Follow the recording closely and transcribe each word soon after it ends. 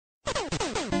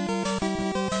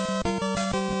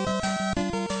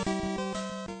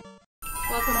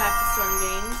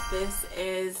this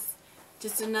is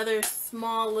just another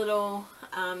small little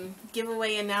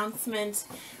giveaway announcement.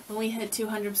 When we hit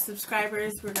 200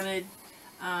 subscribers, we're going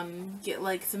to get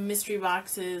like some mystery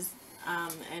boxes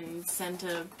and send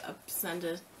a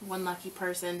one lucky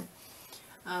person.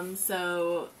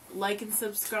 So like and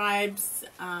subscribe,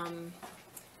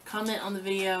 comment on the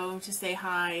video to say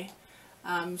hi,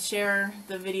 share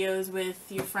the videos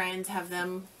with your friends, have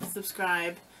them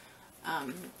subscribe,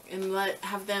 and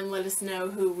have them let us know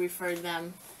who referred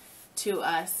them to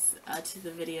us, to the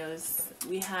videos.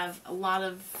 We have a lot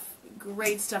of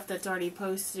great stuff that's already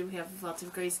posted. We have lots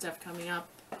of great stuff coming up.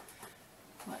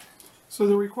 What? So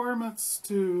the requirements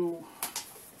to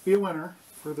be a winner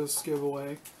for this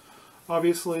giveaway,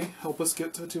 obviously help us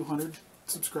get to 200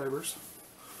 subscribers.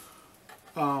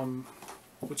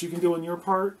 What you can do on your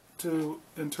part to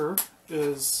enter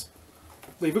is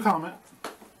leave a comment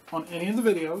on any of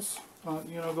the videos.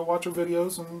 Go watch our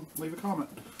videos and leave a comment.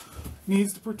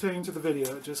 Needs to pertain to the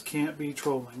video. It just can't be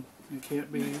trolling. It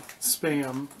can't be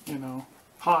spam.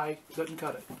 Hi doesn't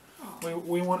cut it.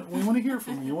 We want to hear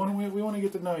from you. We want to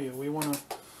get to know you. We want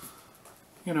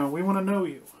to know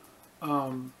you.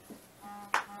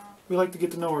 We like to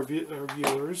get to know our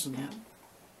viewers and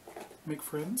make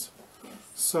friends. Yes.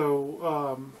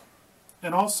 So,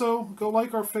 and also go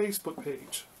like our Facebook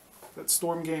page. That's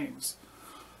Storm Games.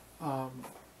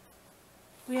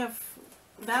 We have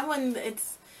that one.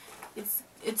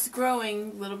 It's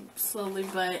growing a little slowly,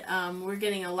 but we're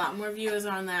getting a lot more viewers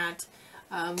on that.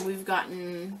 We've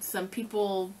gotten some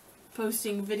people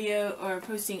posting video or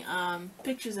posting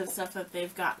pictures of stuff that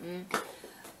they've gotten.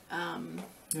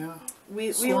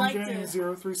 We like Games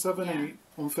 0378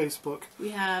 on Facebook. We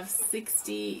have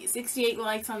 68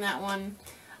 likes on that one.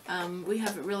 We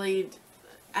haven't really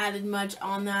added much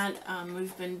on that.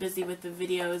 We've been busy with the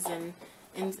videos and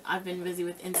I've been busy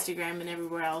with Instagram and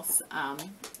everywhere else.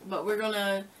 But we're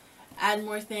gonna add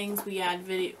more things.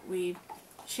 We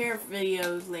share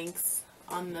video links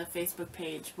on the Facebook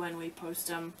page when we post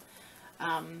them.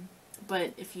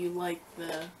 But if you like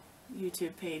the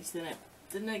YouTube page, then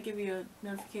didn't it give you a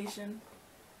notification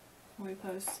when we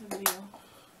post a video?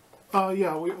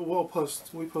 Yeah, we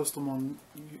post them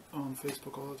on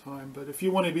Facebook all the time. But if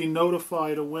you want to be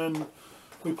notified of when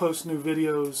we post new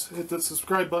videos, hit the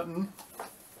subscribe button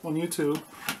on YouTube,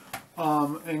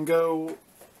 and go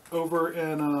over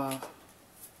and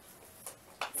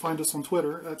find us on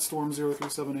Twitter at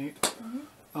Storm0378.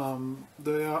 All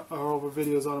of our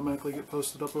videos automatically get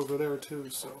posted up over there too.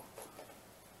 So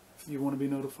if you want to be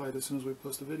notified as soon as we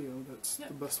post a video, that's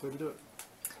the best way to do it.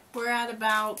 We're at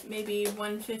about maybe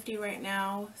 150 right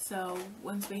now, so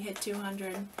once we hit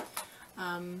 200,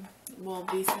 we'll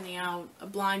be sending out a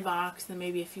blind box and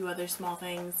maybe a few other small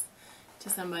things to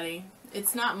somebody.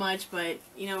 It's not much, but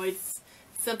it's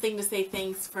something to say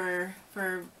thanks for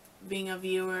being a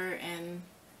viewer and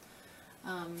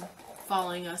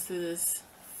following us through this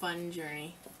fun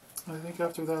journey. I think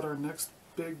after that, our next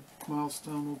big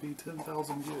milestone will be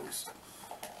 10,000 views.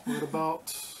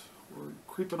 We're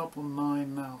creeping up on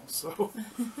 9 now, so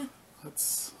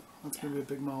that's going to be a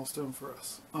big milestone for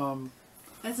us.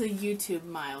 That's a YouTube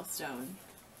milestone.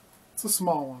 It's a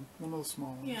small one of the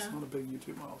small ones. Yeah. It's not a big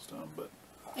YouTube milestone, but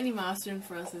any milestone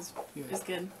for us is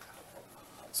good.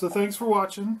 So thanks for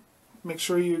watching. Make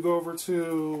sure you go over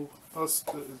to us,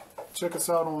 check us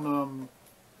out on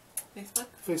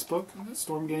Facebook,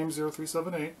 Storm Games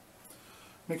 0378.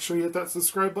 Make sure you hit that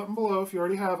subscribe button below if you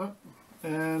already haven't,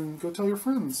 and go tell your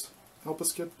friends. Help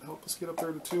us get up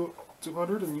there to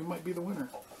 200, and you might be the winner.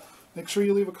 Make sure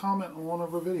you leave a comment on one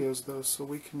of our videos, though, so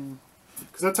we can,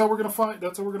 because that's how we're gonna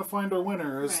find our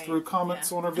winner is through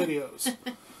comments on our videos.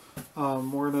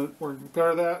 We're gonna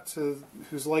compare that to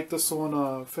who's liked us on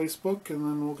Facebook, and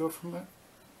then we'll go from there.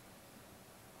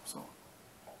 So,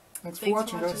 thanks for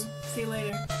watching, guys. See you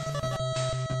later.